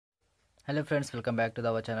Hello friends, welcome back to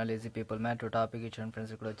our channel easy people mat. To topic ఇచ్చాను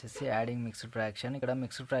friends. ఇక్కడ వచ్చేసి adding mixed fraction. ఇక్కడ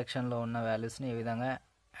mixed ఫ్రాక్షన్లో ఉన్న వాల్యూస్ని ఏ విధంగా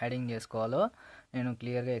యాడింగ్ చేసుకోవాలో నేను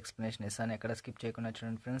క్లియర్గా ఎక్స్ప్లెనేషన్ ఇస్తాను. ఎక్కడ స్కిప్ చేయకుండా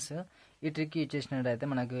చూడండి ఫ్రెండ్స్. ఈ ట్రిక్ ఇచ్చేసినట్టయితే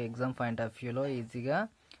మనకు ఎగ్జామ్ పాయింట్ ఆఫ్ వ్యూలో ఈజీగా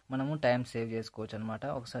మనము టైం సేవ్ చేసుకోవచ్చు అనమాట.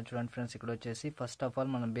 ఒకసారి చూడండి ఫ్రెండ్స్. ఇక్కడ వచ్చేసి ఫస్ట్ ఆఫ్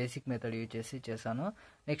ఆల్ మనం బేసిక్ మెథడ్ యూజ్ చేసి చేశాను.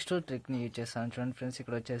 నెక్స్ట్ ట్రిక్ని యూజ్ చేస్తాను. చూడండి ఫ్రెండ్స్,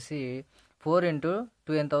 ఇక్కడ వచ్చేసి 4 into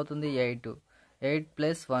 2 ఎంత అవుతుంది? 8. 8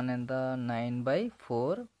 + 1 ఎంత?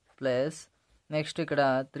 9/4 ప్లస్ నెక్స్ట్ ఇక్కడ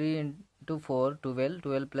 3 into 4 12.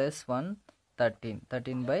 12 + 1 13.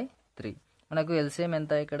 13/3. మనకు ఎల్సిఎం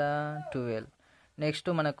ఎంత ఇక్కడ? 12. నెక్స్ట్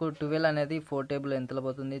మనకు 12 అనేది 4 టేబుల్ ఎంతలో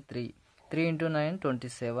పోతుంది? 3. 3 into 9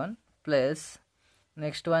 27 ప్లస్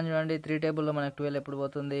నెక్స్ట్ వన్ చూడండి. 3 టేబుల్లో మనకు 12 ఎప్పుడు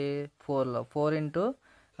పోతుంది? 4లో. 4 into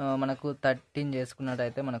మనకు 13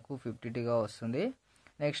 చేసుకున్నట్టయితే మనకు 52గా వస్తుంది.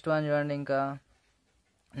 నెక్స్ట్ వన్ చూడండి. ఇంకా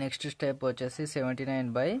నెక్స్ట్ స్టెప్ వచ్చేసి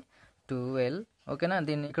 79/12. ఓకేనా.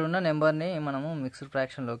 దీన్ని ఇక్కడ ఉన్న నెంబర్ని మనము మిక్స్డ్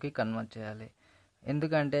ఫ్రాక్షన్లోకి కన్వర్ట్ చేయాలి.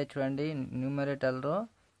 ఎందుకంటే చూడండి, న్యూమరేటర్లో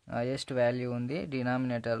హైయెస్ట్ వాల్యూ ఉంది,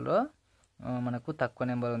 డినామినేటర్లో మనకు తక్కువ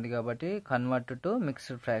నెంబర్ ఉంది. కాబట్టి కన్వర్ట్ టు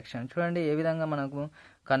మిక్స్డ్ ఫ్రాక్షన్. చూడండి ఏ విధంగా మనకు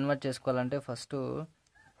కన్వర్ట్ చేసుకోవాలంటే ఫస్ట్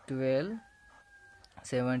 12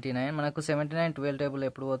 79. మనకు 79 12 టేబుల్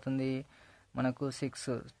ఎప్పుడు పోతుంది? మనకు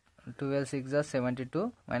 6. 12 6 72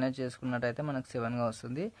 మైనస్ చేసుకున్నట్టయితే మనకు 7గా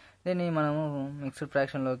వస్తుంది. దీన్ని మనము మిక్స్డ్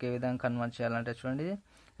ఫ్రాక్షన్లోకి ఏ విధంగా కన్వర్ట్ చేయాలంటే చూడండి,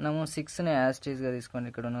 మనము 6ని యాస్టీస్గా తీసుకోండి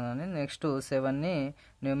ఇక్కడ ఉన్నదాన్ని. నెక్స్ట్ 7ని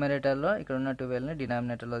న్యూమరేటర్లో, ఇక్కడ ఉన్న 12ని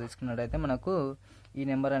డినామినేటర్లో తీసుకున్నట్టయితే మనకు ఈ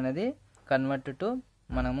నెంబర్ అనేది కన్వర్ట్ టు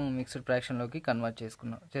మనము మిక్స్డ్ ఫ్రాక్షన్లోకి కన్వర్ట్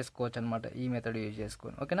చేసుకోవచ్చు అనమాట, ఈ మెథడ్ యూజ్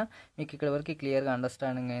చేసుకొని. ఓకేనా. మీకు ఇక్కడ వరకు క్లియర్గా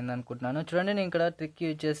అండర్స్టాండింగ్ అయింది అనుకుంటున్నాను. చూడండి, నేను ఇక్కడ ట్రిక్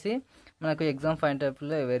యూజ్ చేసి మనకు ఎగ్జామ్ పాయింట్ ఆఫ్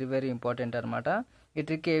వ్యూలో వెరీ వెరీ ఇంపార్టెంట్ అనమాట. ఈ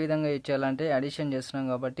ట్రిక్ ఏ విధంగా యూజ్ చేయాలంటే అడిషన్ చేస్తున్నాం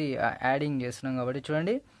కాబట్టి, యాడింగ్ చేస్తున్నాం కాబట్టి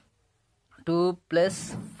చూడండి, 2 +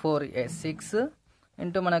 4 6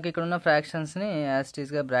 ఇంటూ మనకి ఇక్కడ ఉన్న ఫ్రాక్షన్స్ని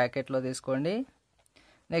యాస్టీస్గా బ్రాకెట్లో తీసుకోండి.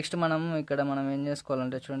 నెక్స్ట్ మనం ఏం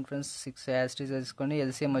చేసుకోవాలంటే చూడండి ఫ్రెండ్స్, 6 యాస్టీస్గా తీసుకోండి.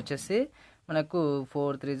 ఎల్సిఎం వచ్చేసి మనకు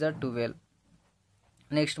 4 3 12.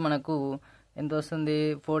 నెక్స్ట్ మనకు ఎంత వస్తుంది?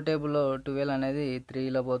 4 టేబుల్లో 12 అనేది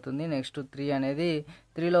 3లో పోతుంది. నెక్స్ట్ 3 అనేది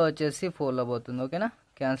 3లో వచ్చేసి 4లో పోతుంది. ఓకేనా,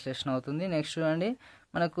 క్యాన్సిలేషన్ అవుతుంది. నెక్స్ట్ చూడండి,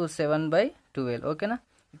 మనకు 7/12. ఓకేనా.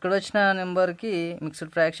 ఇక్కడ వచ్చిన నెంబర్కి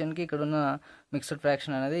మిక్స్డ్ ఫ్రాక్షన్కి ఇక్కడ ఉన్న మిక్స్డ్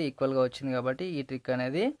ఫ్రాక్షన్ అనేది ఈక్వల్గా వచ్చింది కాబట్టి ఈ ట్రిక్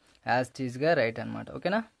అనేది యాస్టీస్గా రైట్ అనమాట.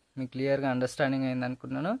 ఓకేనా. మీకు క్లియర్గా అండర్స్టాండింగ్ అయింది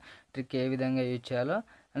అనుకుంటున్నాను. ట్రిక్ ఏ విధంగా యూజ్ చేయాలో.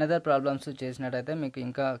 అనదర్ ప్రాబ్లమ్స్ చేసినట్టయితే మీకు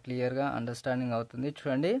ఇంకా క్లియర్గా అండర్స్టాండింగ్ అవుతుంది.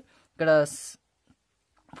 చూడండి, ఇక్కడ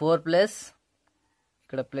 4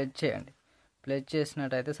 ఇక్కడ ప్లస్ చేయండి. ప్లస్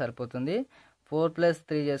చేసినట్టయితే సరిపోతుంది. 4 +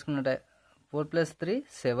 3 చేసుకున్నట్టయితే 4 + 3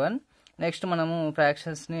 7. నెక్స్ట్ మనము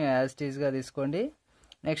ఫ్రాక్షన్స్ని యాస్టీస్గా తీసుకోండి.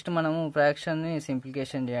 నెక్స్ట్ మనము ఫ్రాక్షన్ని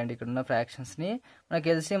సింప్లిఫికేషన్ చేయండి. ఇక్కడ ఉన్న ఫ్రాక్షన్స్ని మనకు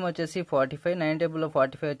ఎల్సిఎం వచ్చేసి 45. 9 టేబుల్లో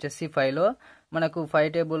 45 వచ్చేసి 5లో, మనకు 5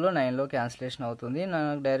 టేబుల్లో 9లో క్యాన్సిలేషన్ అవుతుంది.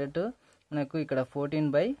 నాకు డైరెక్ట్ మనకు ఇక్కడ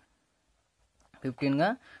 14/15గా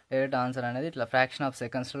డైరెక్ట్ ఆన్సర్ అనేది ఇట్లా ఫ్రాక్షన్ ఆఫ్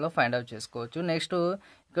సెకండ్స్లో ఫైండ్ అవుట్ చేసుకోవచ్చు. నెక్స్ట్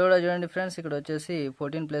ఇక్కడ కూడా చూడండి ఫ్రెండ్స్, ఇక్కడ వచ్చేసి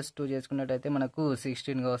 14 + 2 చేసుకున్నట్టయితే మనకు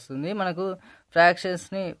 16గా వస్తుంది. మనకు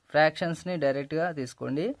ఫ్రాక్షన్స్ని డైరెక్ట్గా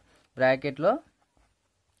తీసుకోండి బ్రాకెట్లో.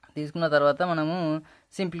 తీసుకున్న తర్వాత మనము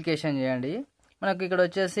సింప్లిఫికేషన్ చేయండి. మనకు ఇక్కడ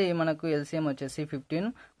వచ్చేసి మనకు ఎల్సిఎం వచ్చేసి 15.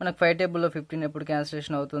 మనకు 5 టేబుల్లో 15 ఎప్పుడు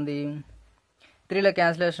క్యాన్సిలేషన్ అవుతుంది? 3లో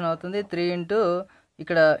క్యాన్సిలేషన్ అవుతుంది. 3 ఇంటూ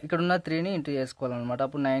ఇక్కడ ఉన్న 3ని ఇంటూ చేసుకోవాలన్నమాట,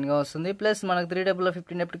 అప్పుడు 9గా వస్తుంది. ప్లస్ మనకు 3 టేబుల్లో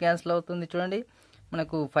 15 ఎప్పుడు క్యాన్సిల్ అవుతుంది? చూడండి,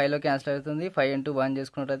 మనకు 5లో క్యాన్సిల్ అవుతుంది. 5 into 1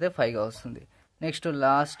 చేసుకున్నట్టయితే 5గా వస్తుంది. నెక్స్ట్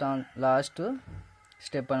లాస్ట్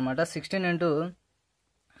స్టెప్ అనమాట. 16 into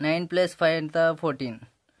 9 + 5 ఎంత? 14.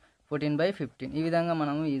 14/15. ఈ విధంగా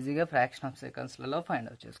మనము ఈజీగా ఫ్రాక్షన్ ఆఫ్ సెకండ్స్లలో ఫైండ్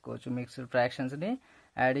అవుట్ చేసుకోవచ్చు. మిక్స్డ్ ఫ్రాక్షన్స్ని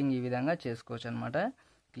యాడింగ్ ఈ విధంగా చేసుకోవచ్చు అనమాట.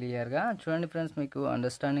 క్లియర్గా చూడండి ఫ్రెండ్స్, మీకు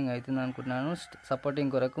అండర్స్టాండింగ్ అవుతుంది అనుకుంటున్నాను.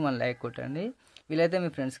 సపోర్టింగ్ కొరకు మన లైక్ కొట్టండి. వీలైతే మీ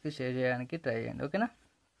ఫ్రెండ్స్కి షేర్ చేయడానికి ట్రై చేయండి. ఓకేనా.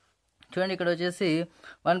 చూడండి, ఇక్కడ వచ్చేసి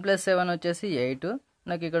 1 + 7 వచ్చేసి 8.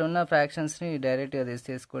 నాకు ఇక్కడ ఉన్న ఫ్రాక్షన్స్ని డైరెక్ట్గా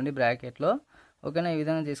తీసుకోండి బ్రాకెట్లో. ఓకేనా. ఈ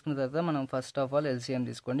విధంగా తీసుకున్న తర్వాత మనం ఫస్ట్ ఆఫ్ ఆల్ ఎల్సిఎం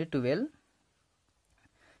తీసుకోండి. 12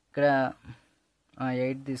 ఇక్కడ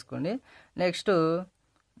 8 తీసుకోండి. నెక్స్ట్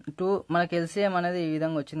 2 మనకి ఎల్సిఎం అనేది ఈ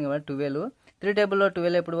విధంగా వచ్చింది కాబట్టి 12. 3 టేబుల్లో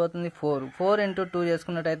 12 ఎప్పుడు పోతుంది? 4. 4 into 2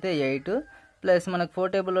 చేసుకున్నట్టయితే 8. ప్లస్ మనకు 4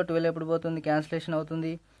 టేబుల్లో 12 ఎప్పుడు పోతుంది? క్యాన్సిలేషన్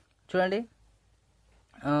అవుతుంది. చూడండి,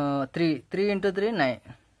 3 into 3 9.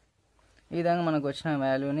 ఈ విధంగా మనకు వచ్చిన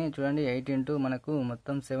వాల్యూని చూడండి 8 into మనకు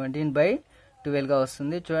మొత్తం 17/12గా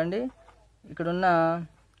వస్తుంది. చూడండి, ఇక్కడున్న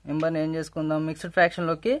నెంబర్ని ఏం చేసుకుందాం? మిక్స్డ్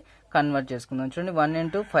ఫ్రాక్షన్లోకి కన్వర్ట్ చేసుకుందాం. చూడండి, 1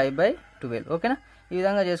 into 5/12. ఓకేనా. ఈ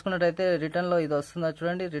విధంగా చేసుకున్నట్టయితే రిటర్న్లో ఇది వస్తుందా?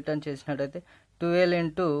 చూడండి, రిటర్న్ చేసినట్టయితే 12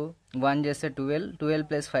 into 1 చేస్తే 12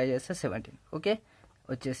 + 5 చేస్తే 17. ఓకే,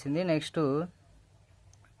 వచ్చేసింది. Next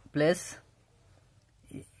plus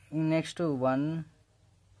next 1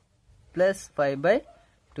 plus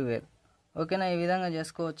 5/12. ఓకేనా? ఈ విధంగా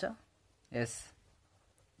చేసుకోవచ్చా? ఎస్,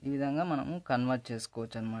 ఈ విధంగా మనము కన్వర్ట్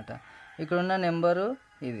చేసుకోవచ్చు అనమాట. ఇక్కడ ఉన్న నెంబరు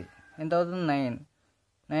ఇది ఎంత అవుతుంది?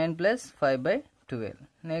 9 ప్లస్ 5/12.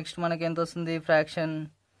 నెక్స్ట్ మనకి ఎంత వస్తుంది? ఫ్రాక్షన్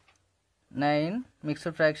 9,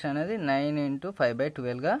 మిక్స్డ్ ఫ్రాక్షన్ అనేది 9 ఇంటూ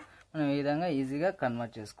 5/12గా మనం ఈ విధంగా ఈజీగా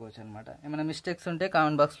కన్వర్ట్ చేసుకోవచ్చు అనమాట. ఏమైనా మిస్టేక్స్ ఉంటే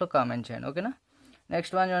కామెంట్ బాక్స్లో కామెంట్ చేయండి. ఓకేనా?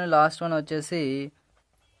 నెక్స్ట్ వన్ చూడండి, లాస్ట్ వన్ వచ్చేసి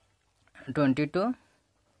 22.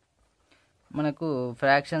 మనకు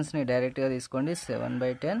ఫ్రాక్షన్స్ని డైరెక్ట్గా తీసుకోండి.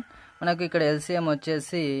 7/10. మనకు ఇక్కడ ఎల్సిఎం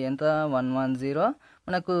వచ్చేసి ఎంత? 110.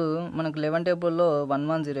 మనకు 11 టేబుల్లో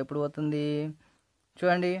 110 ఎప్పుడు పోతుంది?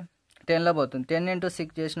 చూడండి, 10లో పోతుంది. 10 ఇంటూ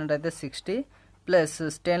 6 చేసినట్టయితే 60 ప్లస్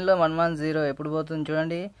 10లో 110 ఎప్పుడు పోతుంది?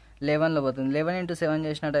 చూడండి, 11లో పోతుంది. 11 ఇంటూ 7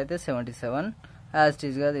 చేసినట్టయితే 77. యాజ్ ఇట్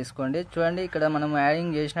ఈస్గా తీసుకోండి. చూడండి, ఇక్కడ మనం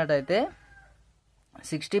యాడింగ్ చేసినట్టయితే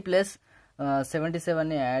 60 ప్లస్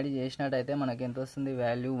 77ని యాడ్ చేసినట్టయితే మనకి ఎంత వస్తుంది?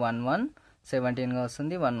 వాల్యూ 1117గా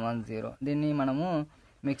వస్తుంది. 110. దీన్ని మనము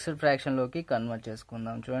మిక్స్డ్ ఫ్రాక్షన్లోకి కన్వర్ట్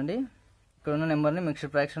చేసుకుందాం. చూడండి, ఇక్కడ ఉన్న నెంబర్ని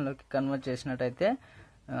మిక్స్డ్ ఫ్రాక్షన్లోకి కన్వర్ట్ చేసినట్టయితే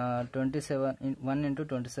 1 ఇంటూ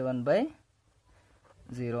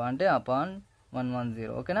 27/0 అంటే అపాన్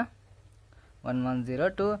 110. ఓకేనా? 110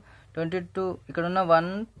 టు 22. ఇక్కడ ఉన్న 1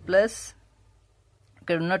 ప్లస్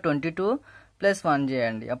ఇక్కడ ఉన్న 22 ప్లస్ 1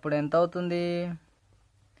 చేయండి. అప్పుడు ఎంత అవుతుంది?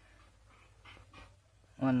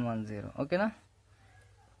 110. ఓకేనా?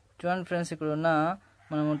 చూడండి ఫ్రెండ్స్, ఇక్కడ ఉన్న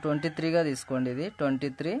మనము 23గా తీసుకోండి. ఇది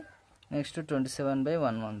 23. నెక్స్ట్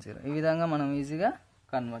 27/110. ఈ విధంగా మనం ఈజీగా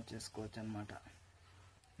కన్వర్ట్ చేసుకోవచ్చు అనమాట.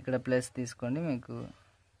 ఇక్కడ ప్లస్ తీసుకోండి, మీకు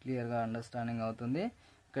క్లియర్గా అండర్స్టాండింగ్ అవుతుంది.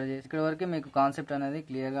 ఇక్కడ వరకు మీకు కాన్సెప్ట్ అనేది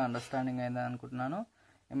క్లియర్గా అండర్స్టాండింగ్ అయిందని అనుకుంటున్నాను.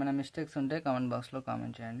 ఏమైనా మిస్టేక్స్ ఉంటే కామెంట్ బాక్స్లో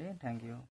కామెంట్ చేయండి. Thank you.